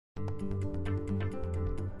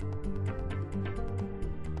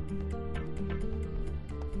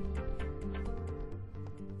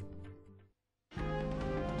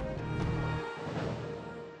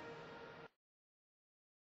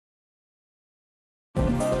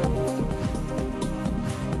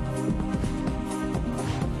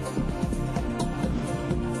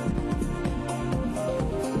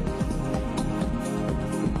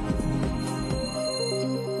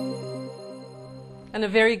And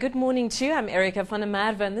a very good morning to you. I'm Erika from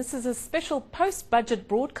Merwe, and this is a special post-budget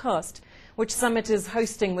broadcast which Summit is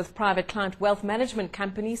hosting with private client wealth management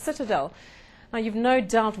company Citadel. Now, you've no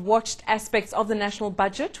doubt watched aspects of the national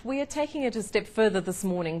budget. We are taking it a step further this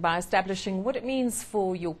morning by establishing what it means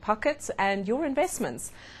for your pockets and your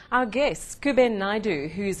investments. Our guests, Kuben Naidoo,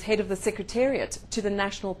 who's head of the Secretariat to the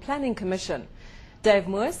National Planning Commission, Dave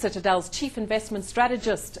Mohr, Citadel's Chief Investment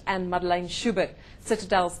Strategist, and Madeleine Schubert,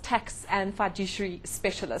 Citadel's Tax and Fiduciary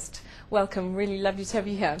Specialist. Welcome. Really lovely to have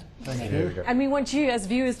you here. Thank you. And we want you as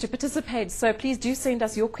viewers to participate, so please do send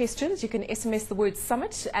us your questions. You can SMS the word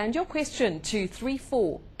Summit and your question to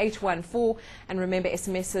 34814. And remember,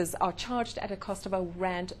 SMSs are charged at a cost of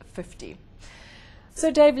R1.50. So,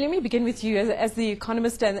 Dave, let me begin with you as the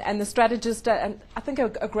economist and the strategist. I think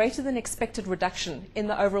a greater than expected reduction in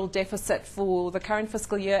the overall deficit for the current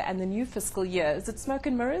fiscal year and the new fiscal year. Is it smoke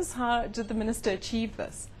and mirrors? How did the minister achieve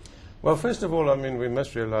this? Well, first of all, we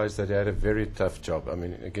must realize that he had a very tough job.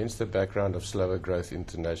 Against the background of slower growth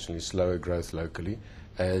internationally, slower growth locally,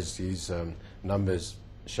 as his numbers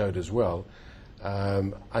showed as well.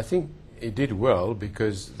 I think he did well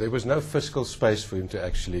because there was no fiscal space for him to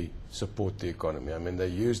actually support the economy. They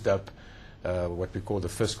used up what we call the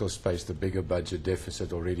fiscal space, the bigger budget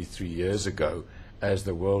deficit, already 3 years ago as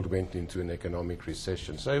the world went into an economic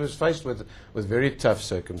recession. So he was faced with very tough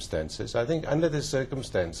circumstances. I think under the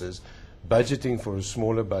circumstances, budgeting for a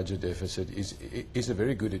smaller budget deficit is a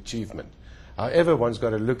very good achievement. However, one's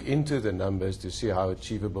got to look into the numbers to see how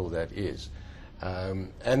achievable that is.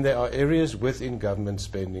 And there are areas within government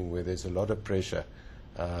spending where there's a lot of pressure,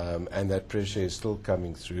 and that pressure is still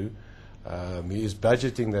coming through. He is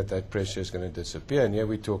budgeting that pressure is going to disappear, and here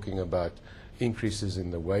we're talking about increases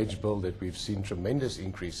in the wage bill that we've seen tremendous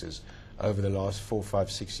increases over the last 4,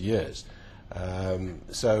 5, 6 years.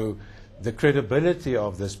 So the credibility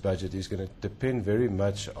of this budget is going to depend very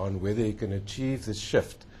much on whether he can achieve this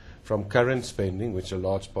shift from current spending, which a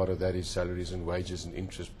large part of that is salaries and wages and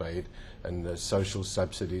interest paid and social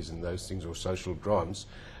subsidies and those things, or social grants,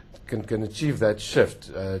 can achieve that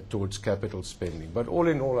shift towards capital spending. But all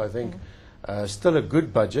in all, I think still a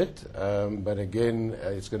good budget, but again,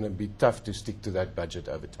 it's going to be tough to stick to that budget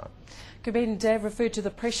over time. Kuben, Dave referred to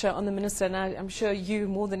the pressure on the minister, and I'm sure you,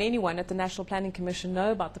 more than anyone at the National Planning Commission,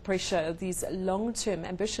 know about the pressure of these long-term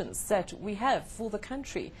ambitions that we have for the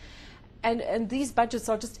country. And these budgets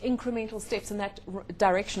are just incremental steps in that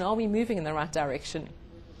direction. Are we moving in the right direction?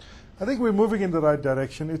 I think we're moving in the right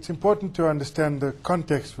direction. It's important to understand the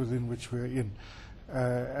context within which we're in.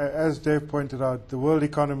 As Dave pointed out, the world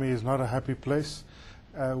economy is not a happy place.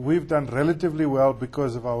 We've done relatively well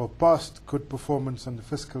because of our past good performance on the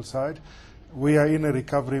fiscal side. We are in a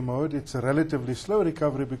recovery mode. It's a relatively slow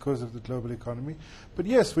recovery because of the global economy. But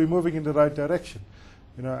yes, we're moving in the right direction.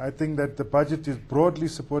 I think that the budget is broadly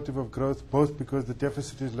supportive of growth, both because the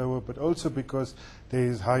deficit is lower, but also because there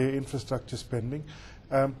is higher infrastructure spending.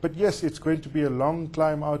 But yes, it's going to be a long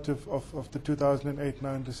climb out of the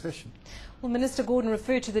 2008-9 recession. Well, Minister Gordon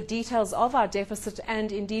referred to the details of our deficit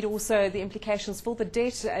and indeed also the implications for the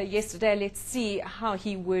debt yesterday. Let's see how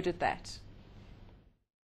he worded that.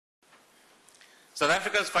 South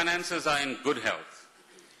Africa's finances are in good health.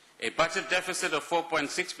 A budget deficit of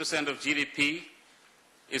 4.6% of GDP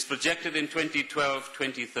is projected in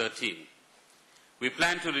 2012-2013. We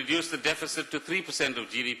plan to reduce the deficit to 3% of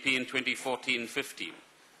GDP in 2014-15,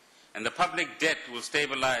 and the public debt will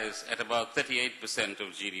stabilize at about 38%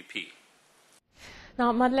 of GDP.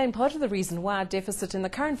 Now, Madeleine, part of the reason why our deficit in the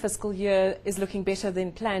current fiscal year is looking better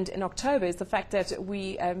than planned in October is the fact that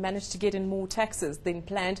we managed to get in more taxes than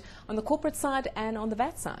planned on the corporate side and on the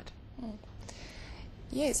VAT side.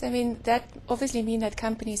 Yes, that obviously means that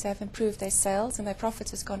companies have improved their sales and their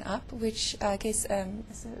profits has gone up, which I guess is an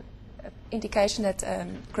indication that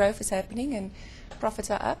growth is happening and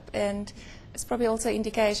profits are up. And it's probably also an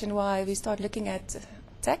indication why we start looking at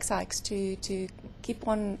tax hikes to keep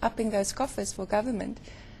on upping those coffers for government.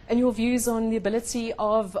 And your views on the ability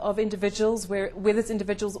of individuals, whether it's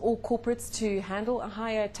individuals or corporates, to handle a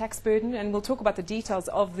higher tax burden? And we'll talk about the details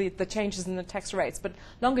of the changes in the tax rates, but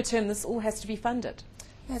longer term, this all has to be funded.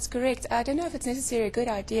 That's correct. I don't know if it's necessarily a good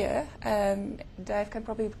idea. Dave can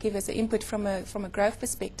probably give us the input from a growth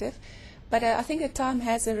perspective. But I think the time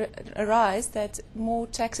has arisen that more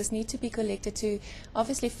taxes need to be collected to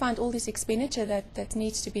obviously fund all this expenditure that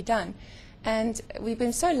needs to be done. And we've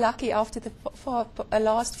been so lucky after the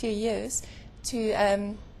last few years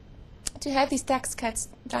to to have these tax cuts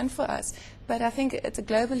done for us. But I think it's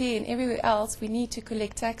globally and everywhere else we need to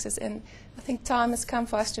collect taxes, and I think time has come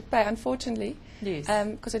for us to pay, unfortunately, Yes.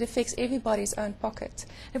 because it affects everybody's own pocket.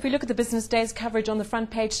 If we look at the Business Day's coverage on the front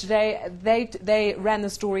page today, they ran the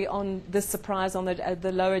story on this surprise on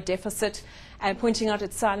the lower deficit, and pointing out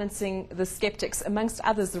it's silencing the skeptics, amongst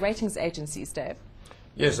others, the ratings agencies, Dave.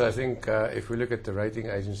 Yes, I think if we look at the rating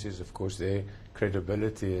agencies, of course, their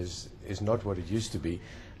credibility is not what it used to be.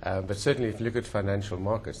 But certainly if you look at financial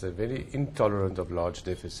markets, they're very intolerant of large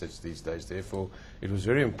deficits these days. Therefore, it was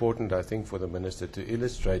very important, I think, for the Minister to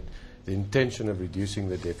illustrate the intention of reducing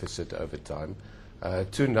the deficit over time.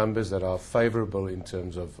 Two numbers that are favorable in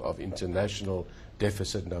terms of international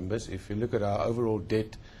deficit numbers. If you look at our overall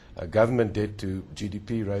debt, government debt to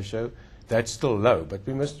GDP ratio, that's still low. But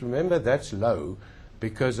we must remember that's low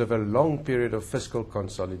because of a long period of fiscal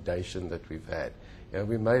consolidation that we've had.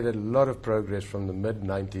 We made a lot of progress from the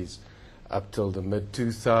mid-90s up till the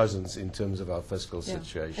mid-2000s in terms of our fiscal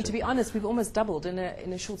situation. And to be honest, we've almost doubled in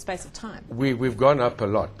a short space of time. We've gone up a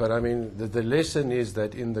lot. But, I mean, the lesson is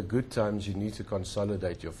that in the good times, you need to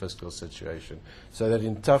consolidate your fiscal situation so that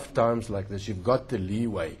in tough times like this, you've got the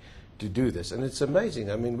leeway to do this. And it's amazing.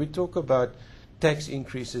 I mean, we talk about tax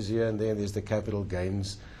increases here and there. There's the capital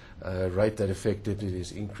gains rate that effectively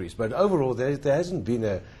is increased. But overall, there hasn't been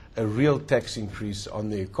a real tax increase on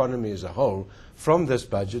the economy as a whole from this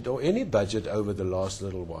budget or any budget over the last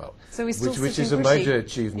little while, So we're still which is sitting a cushy. major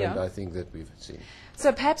achievement, Yeah. I think, that we've seen.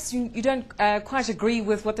 So perhaps you don't quite agree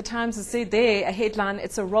with what the Times has said there. A headline,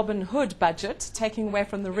 it's a Robin Hood budget, taking away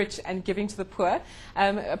from the rich and giving to the poor.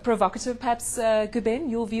 Provocative, perhaps, Kuben,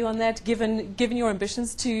 your view on that, given your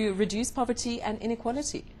ambitions to reduce poverty and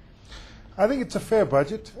inequality? I think it's a fair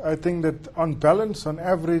budget. I think that on balance, on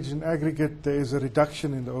average, in aggregate, there is a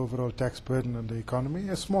reduction in the overall tax burden on the economy,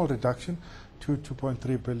 a small reduction,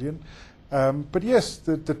 2.3 billion. But yes,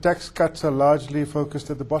 the tax cuts are largely focused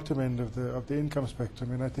at the bottom end of the income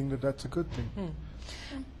spectrum, and I think that that's a good thing.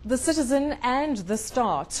 The Citizen and The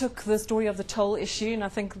Star took the story of the toll issue, and I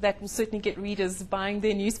think that will certainly get readers buying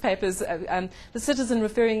their newspapers. The Citizen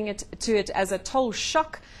referring to it as a toll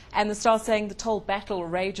shock, and The Star saying the toll battle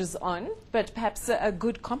rages on, but perhaps a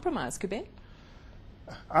good compromise, Kuben?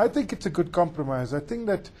 I think it's a good compromise. I think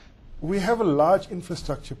that we have a large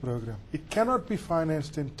infrastructure program. It cannot be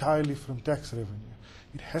financed entirely from tax revenue.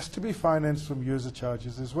 It has to be financed from user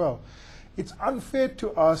charges as well. It's unfair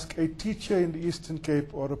to ask a teacher in the Eastern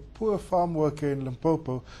Cape or a poor farm worker in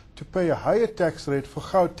Limpopo to pay a higher tax rate for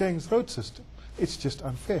Gauteng's road system. It's just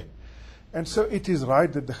unfair. And so it is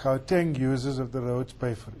right that the Gauteng users of the roads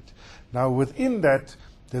pay for it. Now, within that,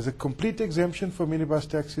 there's a complete exemption for minibus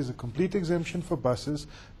taxis, a complete exemption for buses,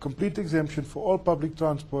 complete exemption for all public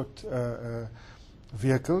transport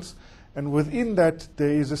vehicles. And within that, there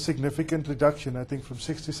is a significant reduction, I think, from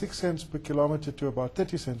 66 cents per kilometer to about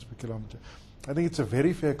 30 cents per kilometer. I think it's a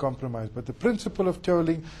very fair compromise. But the principle of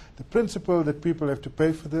tolling, the principle that people have to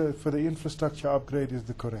pay for the infrastructure upgrade is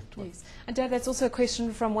the correct one. Yes. And Dave, that's also a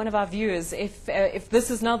question from one of our viewers. If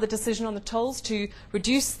this is now the decision on the tolls to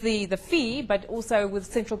reduce the fee, but also with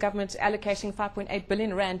central government allocating 5.8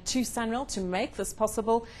 billion rand to SANRAL to make this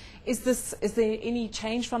possible, is there any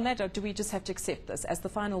change from that, or do we just have to accept this as the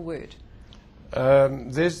final word?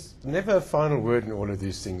 There's never a final word in all of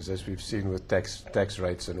these things, as we've seen with tax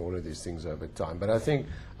rates and all of these things over time. But I think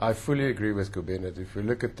I fully agree with Kuben that if we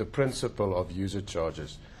look at the principle of user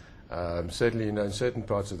charges, certainly in certain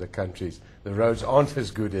parts of the countries, the roads aren't as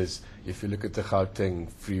good as if you look at the Gauteng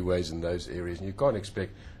freeways in those areas, and you can't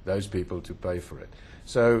expect those people to pay for it.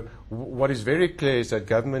 So what is very clear is that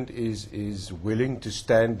government is willing to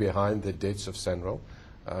stand behind the debts of SANRAL.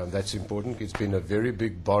 That's important. It's been a very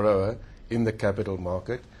big borrower in the capital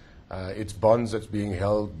market. It's bonds that's being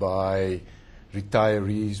held by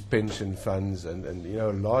retirees, pension funds, and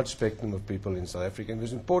a large spectrum of people in South Africa. And it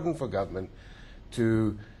was important for government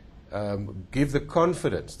to give the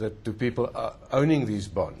confidence that to people owning these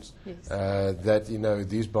bonds, Yes. that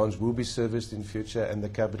these bonds will be serviced in future and the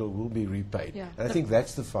capital will be repaid. Yeah. And I think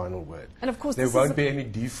that's the final word. And of course, there this won't is be any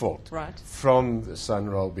default Right. from the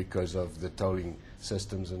SANRAL because of the tolling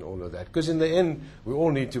systems and all of that. Because in the end, we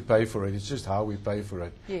all need to pay for it. It's just how we pay for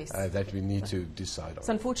it Yes. that we need to decide on.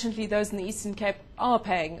 So unfortunately, those in the Eastern Cape are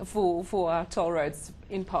paying for our toll roads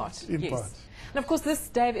in part. In yes. part. And of course, this,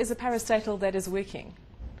 Dave, is a parastatal that is working.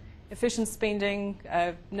 Efficient spending,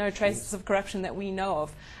 no traces of corruption that we know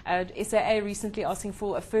of. SAA recently asking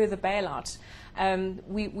for a further bailout.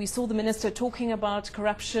 We saw the minister talking about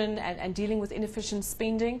corruption and dealing with inefficient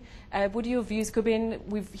spending. What are your views, Kuben?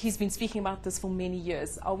 He's been speaking about this for many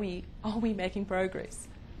years. Are we making progress?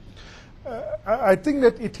 I think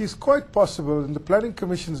that it is quite possible, and the Planning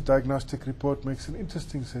Commission's diagnostic report makes an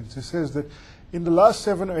interesting sense. It says that in the last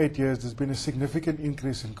 7 or 8 years, there's been a significant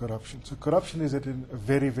increase in corruption. So corruption is at a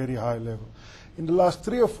very, very high level. In the last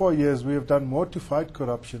 3 or 4 years, we have done more to fight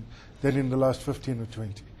corruption than in the last 15 or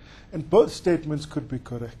 20. And both statements could be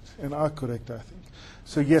correct, and are correct, I think.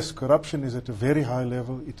 So yes, corruption is at a very high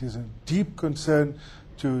level. It is a deep concern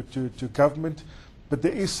to government. But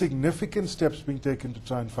there is significant steps being taken to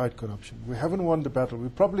try and fight corruption. We haven't won the battle. We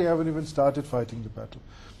probably haven't even started fighting the battle.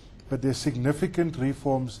 But there's significant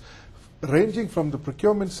reforms ranging from the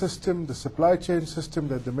procurement system, the supply chain system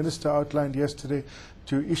that the Minister outlined yesterday,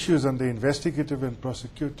 to issues on the investigative and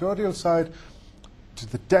prosecutorial side, to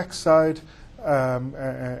the tax side,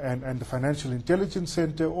 and the Financial Intelligence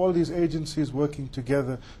Center, all these agencies working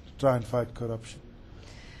together to try and fight corruption.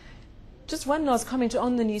 Just one last comment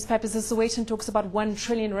on the newspapers. The Sowetan talks about 1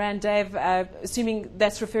 trillion rand, Dave, assuming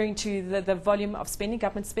that's referring to the volume of spending,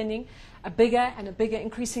 government spending, a bigger,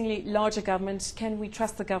 increasingly larger government. Can we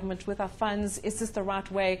trust the government with our funds? Is this the right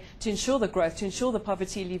way to ensure the growth, to ensure the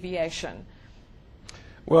poverty alleviation?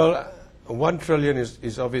 Well, 1 trillion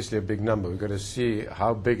is obviously a big number. We've got to see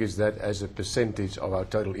how big is that as a percentage of our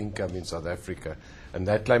total income in South Africa. And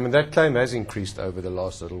that claim has increased over the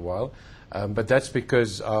last little while. But that's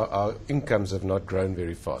because our incomes have not grown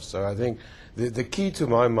very fast. So I think the key to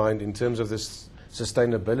my mind in terms of this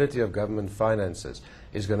sustainability of government finances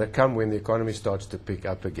is going to come when the economy starts to pick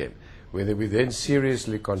up again, whether we then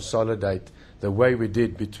seriously consolidate the way we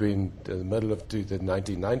did between the middle of the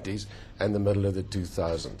 1990s and the middle of the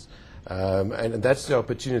 2000s. And that's the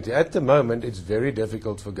opportunity. At the moment, it's very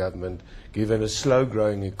difficult for government, given a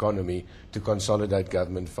slow-growing economy, to consolidate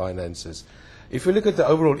government finances. If we look at the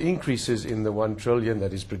overall increases in the 1 trillion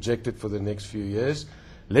that is projected for the next few years,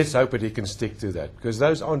 let's hope that he can stick to that, because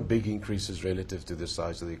those aren't big increases relative to the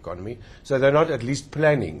size of the economy. So they're not at least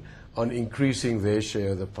planning on increasing their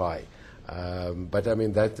share of the pie. But I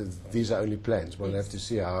mean, these are only plans. We'll have to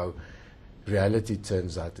see how reality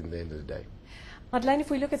turns out in the end of the day. Madeleine, if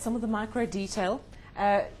we look at some of the micro detail,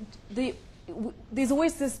 there's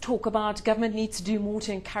always this talk about government needs to do more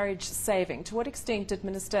to encourage saving. To what extent did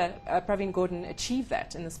Minister Pravin Gordhan achieve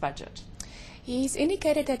that in this budget? He's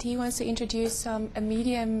indicated that he wants to introduce a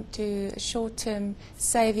medium to short-term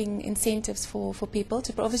saving incentives for people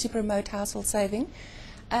to obviously promote household saving.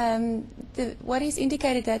 What he's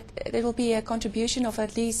indicated that there will be a contribution of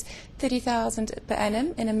at least 30,000 per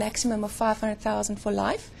annum and a maximum of 500,000 for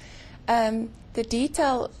life. The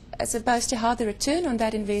detail as opposed to how the return on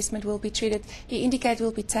that investment will be treated, he indicated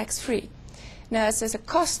will be tax-free. Now, as a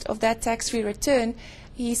cost of that tax-free return,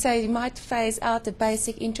 he said he might phase out the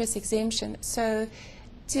basic interest exemption. So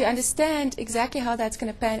to understand exactly how that's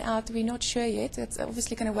going to pan out, we're not sure yet. It's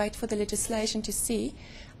obviously going to wait for the legislation to see.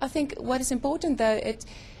 I think what is important, though,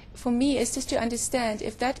 for me, is just to understand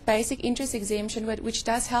if that basic interest exemption, which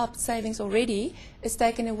does help savings already, is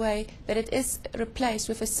taken away, that it is replaced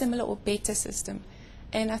with a similar or better system.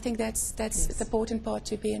 And I think that's yes, the important part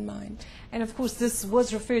to bear in mind. And of course, this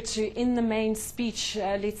was referred to in the main speech.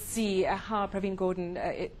 Let's see how Pravin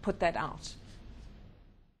Gordhan put that out.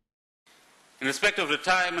 In respect of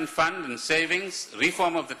retirement fund and savings,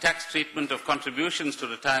 reform of the tax treatment of contributions to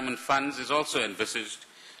retirement funds is also envisaged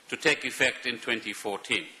to take effect in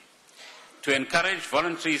 2014. To encourage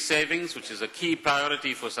voluntary savings, which is a key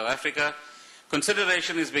priority for South Africa,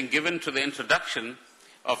 consideration is being given to the introduction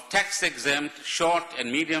of tax-exempt short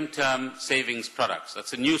and medium-term savings products.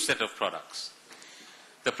 That's a new set of products.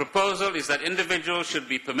 The proposal is that individuals should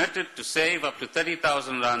be permitted to save up to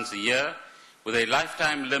 30,000 rands a year with a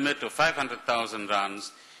lifetime limit of 500,000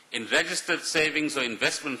 rands in registered savings or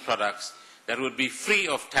investment products that would be free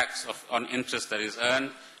of tax on interest that is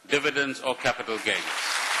earned, dividends or capital gains.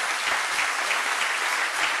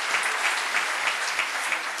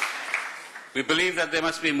 We believe that there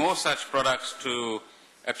must be more such products to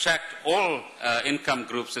attract all income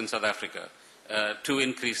groups in South Africa to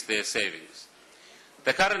increase their savings.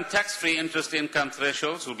 The current tax-free interest income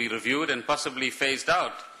thresholds will be reviewed and possibly phased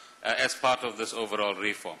out as part of this overall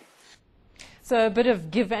reform. So a bit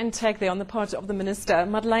of give and take there on the part of the Minister.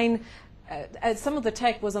 Madeleine, some of the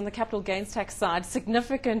take was on the capital gains tax side,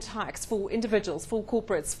 significant hikes for individuals, for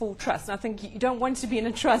corporates, for trusts. And I think you don't want to be in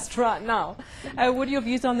a trust right now. What are your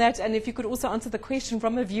views on that? And if you could also answer the question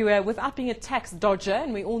from a viewer, without being a tax dodger,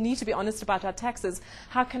 and we all need to be honest about our taxes,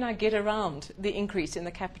 how can I get around the increase in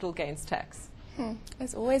the capital gains tax?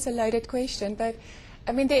 It's always a loaded question, but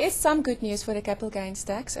I mean, there is some good news for the capital gains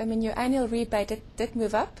tax. I mean, your annual rebate did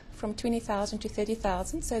move up from 20,000 to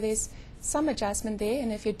 30,000, so there's some adjustment there,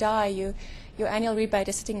 and if you die, your annual rebate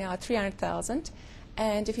is sitting now at 300,000.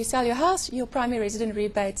 And if you sell your house, your primary resident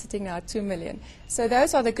rebate sitting now at 2 million. So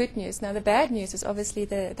those are the good news. Now the bad news is obviously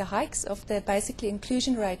the hikes of the basically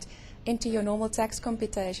inclusion rate into your normal tax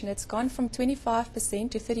computation. It's gone from 25%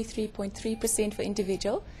 to 33.3% for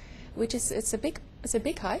individual, which is it's a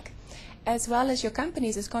big hike. As well as your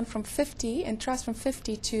companies has gone from 50 and trust from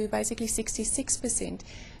 50 to basically 66%.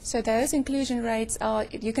 So those inclusion rates are,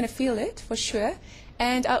 you're going to feel it for sure.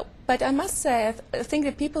 And but I must say, I think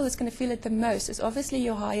the people that's going to feel it the most is obviously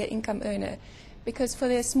your higher income earner. Because for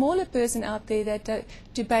the smaller person out there that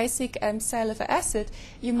do basic sale of an asset,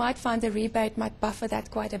 you might find the rebate might buffer that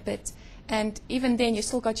quite a bit. And even then, you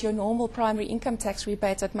still got your normal primary income tax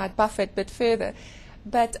rebates that might buffer it a bit further.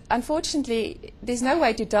 But unfortunately, there's no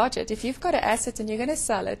way to dodge it. If you've got an asset and you're going to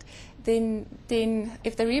sell it, then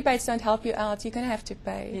if the rebates don't help you out, you're going to have to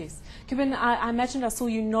pay. Yes. Kuben, I imagine I saw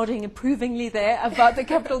you nodding approvingly there about the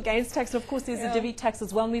capital gains tax. Of course, there's a divvy tax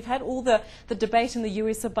as well. And we've had all the debate in the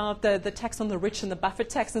US about the tax on the rich and the buffer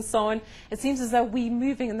tax and so on. It seems as though we're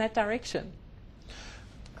moving in that direction.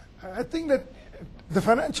 I think that the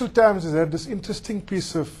Financial Times has had this interesting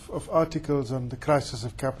piece of articles on the crisis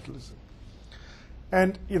of capitalism.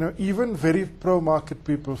 And, you know, even very pro-market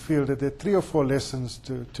people feel that there are 3 or 4 lessons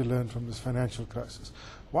to learn from this financial crisis.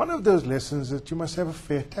 One of those lessons is that you must have a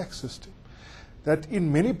fair tax system. That in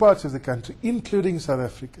many parts of the country, including South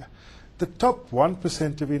Africa, the top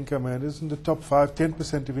 1% of income earners and the top 5,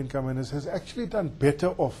 10% of income earners has actually done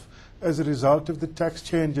better off as a result of the tax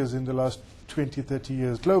changes in the last 20, 30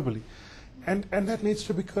 years globally. And that needs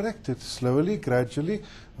to be corrected slowly, gradually,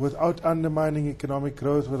 without undermining economic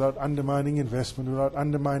growth, without undermining investment, without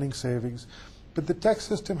undermining savings. But the tax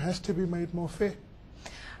system has to be made more fair.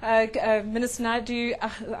 Minister Naidoo,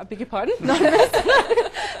 I beg your pardon? Not Minister,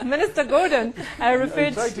 Minister Gordon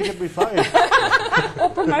referred... Trying to get me fired. or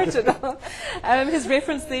promoted. His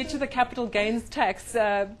reference there to the capital gains tax.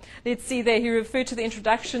 Let's see there, he referred to the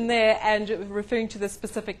introduction there and referring to the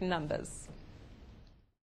specific numbers.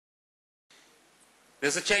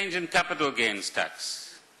 There's a change in capital gains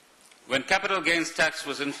tax. When capital gains tax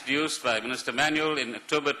was introduced by Minister Manuel in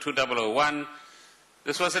October 2001,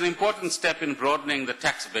 this was an important step in broadening the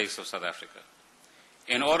tax base of South Africa.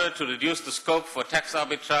 In order to reduce the scope for tax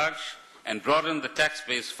arbitrage and broaden the tax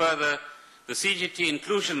base further, the CGT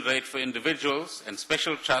inclusion rate for individuals and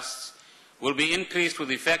special trusts will be increased with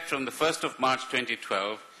effect from the 1st of March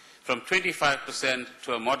 2012 from 25%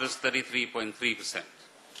 to a modest 33.3%.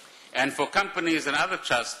 And for companies and other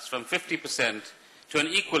trusts from 50% to an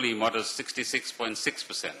equally modest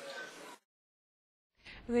 66.6%.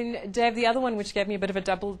 Then, Dave, the other one which gave me a bit of a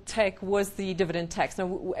double take was the dividend tax. Now,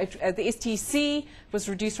 the STC was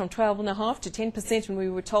reduced from 12.5% to 10%, and we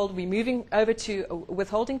were told we're moving over to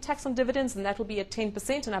withholding tax on dividends, and that will be at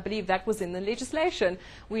 10%, and I believe that was in the legislation.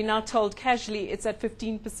 We're now told casually it's at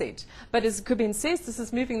 15%. But as Kuben says, this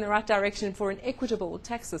is moving in the right direction for an equitable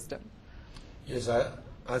tax system. Yes,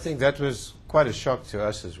 I think that was quite a shock to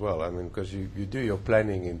us as well. I mean, because you do your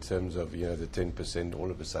planning in terms of, you know, the 10%,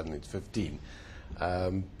 all of a sudden it's 15%.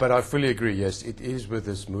 But I fully agree, yes, it is with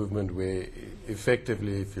this movement where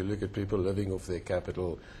effectively, if you look at people living off their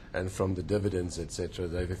capital and from the dividends, etc.,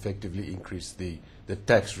 they've effectively increased the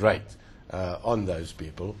tax rate on those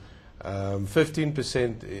people.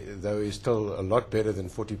 15%, though, is still a lot better than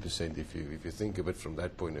 40% if you think of it from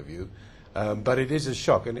that point of view. But it is a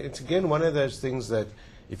shock. And it's, again, one of those things that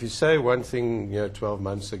if you say one thing, you know, 12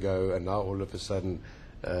 months ago and now all of a sudden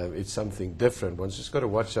it's something different, one's just got to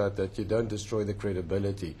watch out that you don't destroy the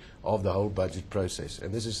credibility of the whole budget process.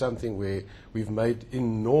 And this is something where we've made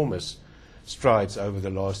enormous strides over the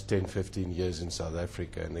last 10, 15 years in South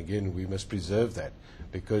Africa. And again, we must preserve that,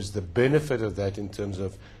 because the benefit of that in terms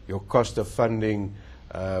of your cost of funding,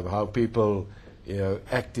 how people, you know,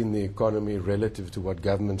 act in the economy relative to what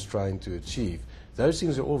government's trying to achieve, those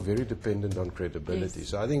things are all very dependent on credibility. Yes.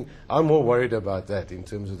 So I think I'm more worried about that in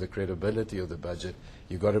terms of the credibility of the budget.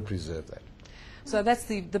 You've got to preserve that. So that's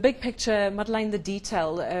the big picture. Madeleine, the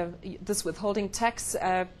detail, this withholding tax,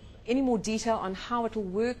 any more detail on how it will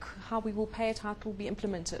work, how we will pay it, how it will be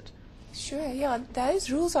implemented? Sure, yeah.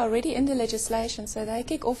 Those rules are already in the legislation, so they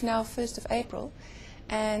kick off now 1st of April.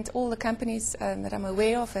 And all the companies that I'm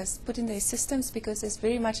aware of has put in their systems, because there's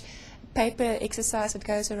very much paper exercise that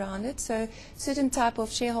goes around it. So certain type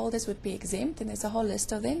of shareholders would be exempt, and there's a whole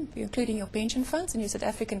list of them, including your pension funds and your South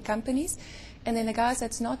African companies. And then the guys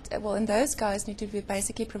that's not, well, and those guys need to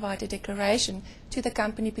basically provide a declaration to the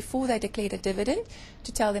company before they declare the dividend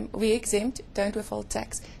to tell them, we're exempt, don't withhold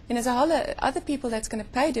tax. Then there's a whole other people that's going to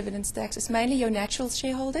pay dividends tax. It's mainly your natural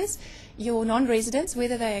shareholders, your non-residents,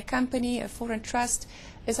 whether they're a company, a foreign trust,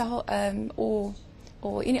 there's a whole, or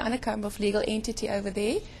or any other kind of legal entity over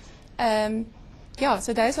there.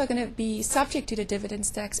 So those are going to be subject to the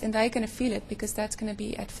dividends tax, and they're going to feel it because that's going to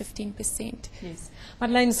be at 15%. Yes.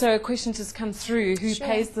 Madeleine, so a question just come through. Who Sure.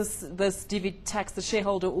 pays this dividend tax, the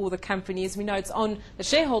shareholder or the company? As we know, it's on the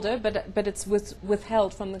shareholder, but it's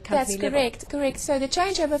withheld from the company That's level. correct. So the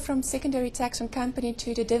changeover from secondary tax on company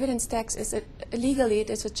to the dividends tax is legally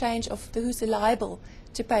it is a change of who's liable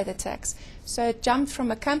to pay the tax. So it jumped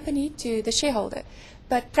from a company to the shareholder.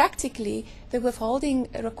 But practically, the withholding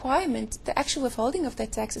requirement, the actual withholding of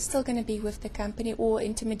that tax is still going to be with the company or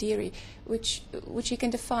intermediary, which you can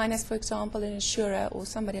define as, for example, an insurer or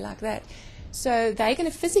somebody like that. So they're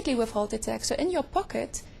going to physically withhold the tax. So in your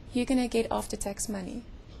pocket, you're going to get after-tax money.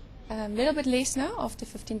 A little bit less now, after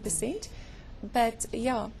 15%. But,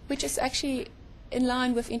 which is actually in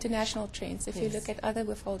line with international trends, if you look at other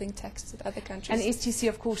withholding taxes of other countries. And STC,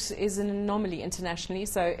 of course, is an anomaly internationally,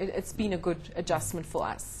 so it's been a good adjustment for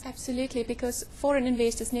us. Absolutely, because foreign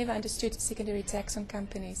investors never understood secondary tax on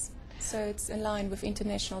companies. So it's in line with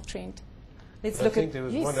international trend. Let's I look think at there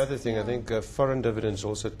was one other thing. I think foreign dividends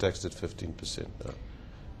also taxed at 15% now.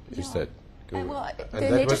 Is that good? And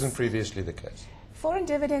that wasn't previously the case. Foreign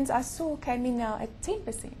dividends, I saw, came in now at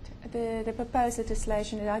 10%. The proposed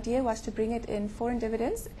legislation, the idea was to bring it in foreign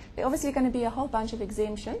dividends. There are obviously going to be a whole bunch of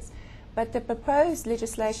exemptions, but the proposed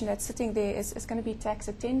legislation that's sitting there is going to be taxed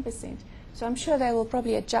at 10%. So I'm sure they will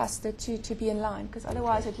probably adjust it to be in line, because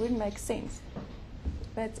otherwise it wouldn't make sense.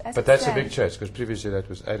 But that's a big change, because previously that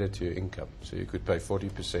was added to your income. So you could pay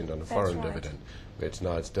 40% on a foreign dividend, whereas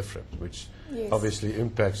now it's different, which obviously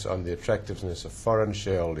impacts on the attractiveness of foreign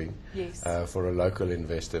shareholding for a local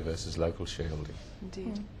investor versus local shareholding.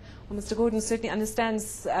 Indeed. Well, Mr. Gordon certainly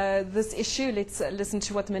understands this issue. Let's listen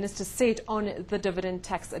to what the Minister said on the dividend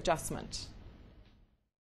tax adjustment.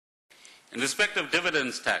 In respect of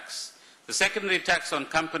dividends tax, the secondary tax on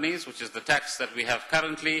companies, which is the tax that we have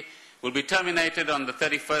currently, will be terminated on the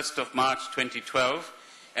 31st of March 2012,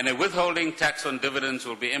 and a withholding tax on dividends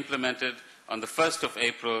will be implemented on the 1st of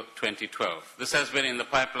April 2012. This has been in the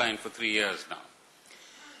pipeline for 3 years now.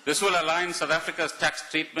 This will align South Africa's tax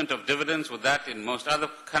treatment of dividends with that in most other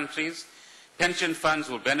countries. Pension funds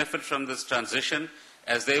will benefit from this transition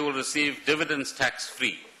as they will receive dividends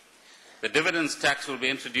tax-free. The dividends tax will be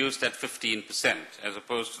introduced at 15% as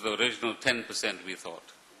opposed to the original 10% we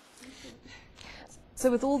thought. So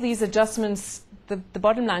with all these adjustments, the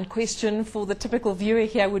bottom line question for the typical viewer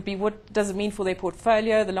here would be, what does it mean for their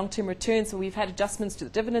portfolio, the long-term returns? So we've had adjustments to the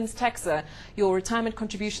dividends tax, your retirement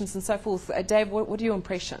contributions and so forth. Dave, what are your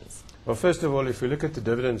impressions? Well, first of all, if we look at the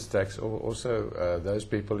dividends tax, also those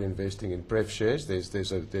people investing in pref shares,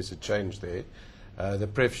 there's a change there. The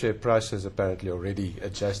pref share price has apparently already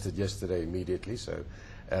adjusted yesterday immediately. So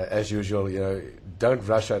as usual, don't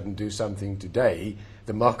rush out and do something today.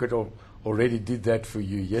 The market already did that for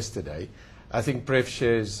you yesterday. I think pref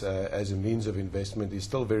shares as a means of investment is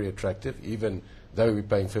still very attractive, even though we're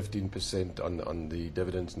paying 15% on the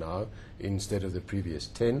dividends now instead of the previous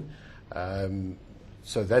 10.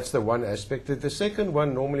 So that's the one aspect. The second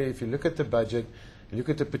one, normally, if you look at the budget, you look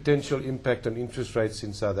at the potential impact on interest rates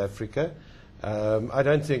in South Africa. I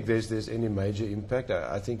don't think there's any major impact.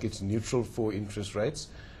 I think it's neutral for interest rates.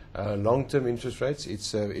 Long-term interest rates,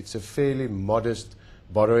 it's a fairly modest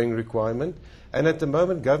borrowing requirement. And at the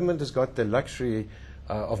moment, government has got the luxury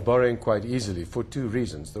of borrowing quite easily for two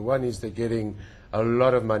reasons. The one is they're getting a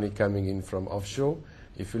lot of money coming in from offshore.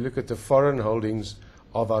 If you look at the foreign holdings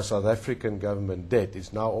of our South African government debt,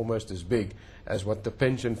 it's now almost as big as what the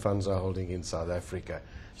pension funds are holding in South Africa.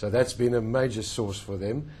 So that's been a major source for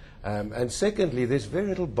them. And secondly, there's very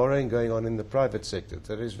little borrowing going on in the private sector.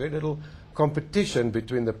 There is very little competition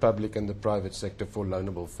between the public and the private sector for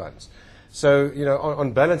loanable funds. So,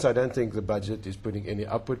 on balance, I don't think the budget is putting any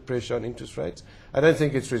upward pressure on interest rates. I don't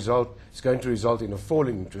think it's going to result in a fall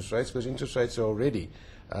in interest rates, because interest rates are already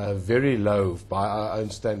very low by our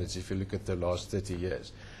own standards if you look at the last 30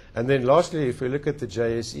 years. And then lastly, if we look at the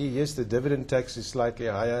JSE, yes, the dividend tax is slightly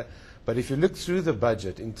higher, but if you look through the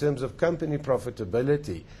budget in terms of company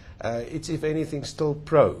profitability, it's, if anything, still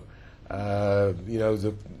pro,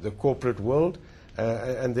 the corporate world.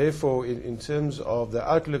 And therefore, in terms of the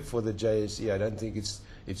outlook for the JSE, I don't think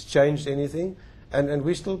it's changed anything. And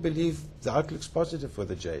we still believe the outlook's positive for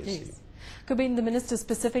the JSE. Yes. Kuben, the Minister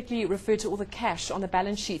specifically referred to all the cash on the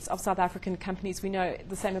balance sheets of South African companies. We know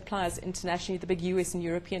the same applies internationally, the big US and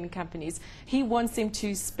European companies. He wants them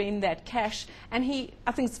to spend that cash, and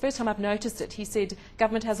I think it's the first time I've noticed it, he said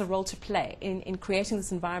government has a role to play in creating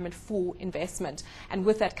this environment for investment, and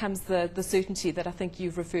with that comes the certainty that I think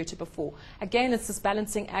you've referred to before. Again, it's this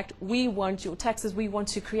balancing act. We want your taxes, we want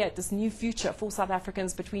to create this new future for South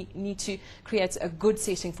Africans, but we need to create a good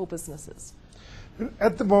setting for businesses.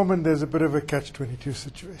 At the moment, there's a bit of a catch-22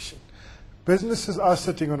 situation. Businesses are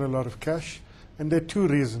sitting on a lot of cash, and there are two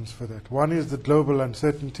reasons for that. One is the global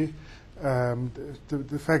uncertainty,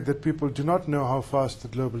 the fact that people do not know how fast the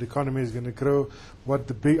global economy is going to grow,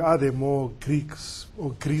 are there more Greeks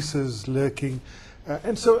or Greases lurking,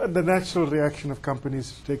 and so the natural reaction of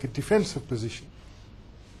companies to take a defensive position.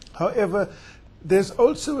 However, there's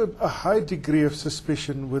also a high degree of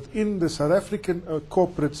suspicion within the South African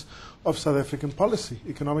corporates of South African policy,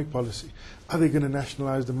 economic policy. Are they going to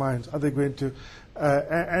nationalize the mines? Are they going to,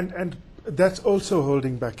 and that's also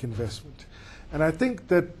holding back investment. And I think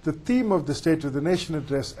that the theme of the State of the Nation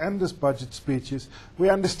address and this budget speech is we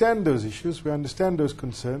understand those issues, we understand those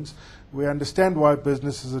concerns, we understand why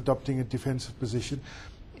business is adopting a defensive position.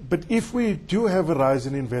 But if we do have a rise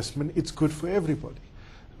in investment, it's good for everybody.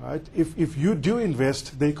 Right? If you do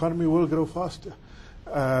invest, the economy will grow faster.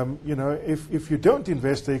 If you don't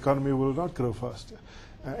invest, the economy will not grow faster.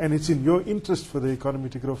 And it's in your interest for the economy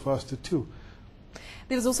to grow faster too.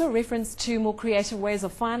 There was also a reference to more creative ways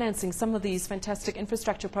of financing some of these fantastic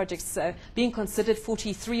infrastructure projects being considered,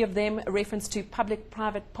 43 of them, a reference to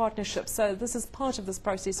public-private partnerships. So this is part of this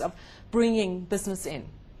process of bringing business in.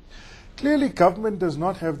 Clearly, government does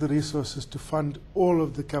not have the resources to fund all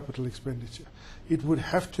of the capital expenditure. It would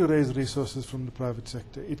have to raise resources from the private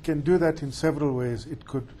sector. It can do that in several ways. It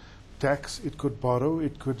could tax, it could borrow,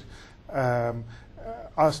 it could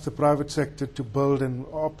ask the private sector to build and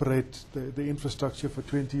operate the infrastructure for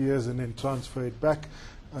 20 years and then transfer it back,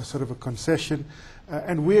 sort of a concession.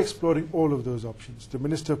 And we're exploring all of those options. The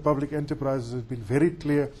Minister of Public Enterprises has been very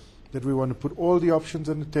clear that we want to put all the options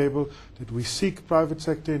on the table, that we seek private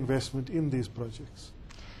sector investment in these projects.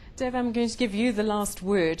 Dave, I'm going to give you the last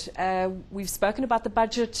word. We've spoken about the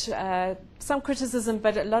budget, some criticism,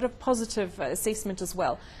 but a lot of positive assessment as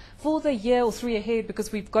well. For the year or three ahead,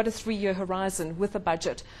 because we've got a 3-year horizon with the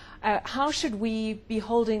budget, how should we be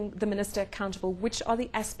holding the Minister accountable? Which are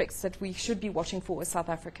the aspects that we should be watching for as South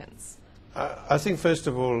Africans? I think, first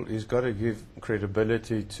of all, he's got to give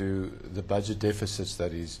credibility to the budget deficits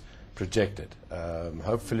that he's projected.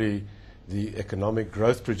 Hopefully, the economic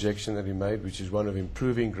growth projection that he made, which is one of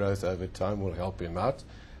improving growth over time, will help him out.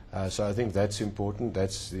 So I think that's important.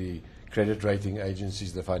 That's the credit rating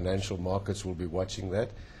agencies, the financial markets will be watching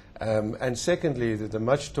that. And secondly, the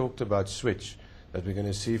much talked about switch that we're going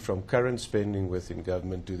to see from current spending within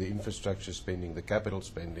government to the infrastructure spending, the capital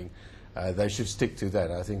spending, they should stick to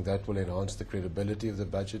that. I think that will enhance the credibility of the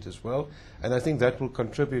budget as well. And I think that will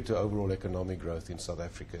contribute to overall economic growth in South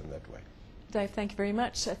Africa in that way. Dave, thank you very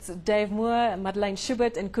much. That's Dave Mohr, Madeleine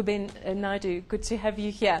Schubert and Kuben Naidoo. Good to have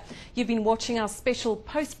you here. You've been watching our special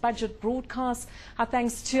post-budget broadcast. Our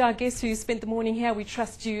thanks to our guests who spent the morning here. We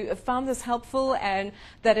trust you found this helpful and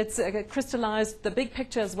that it's crystallized the big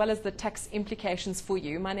picture as well as the tax implications for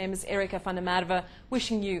you. My name is Erika van der Merwe,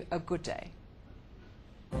 wishing you a good day.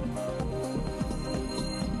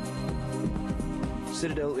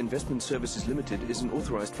 Citadel Investment Services Limited is an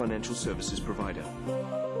authorized financial services provider.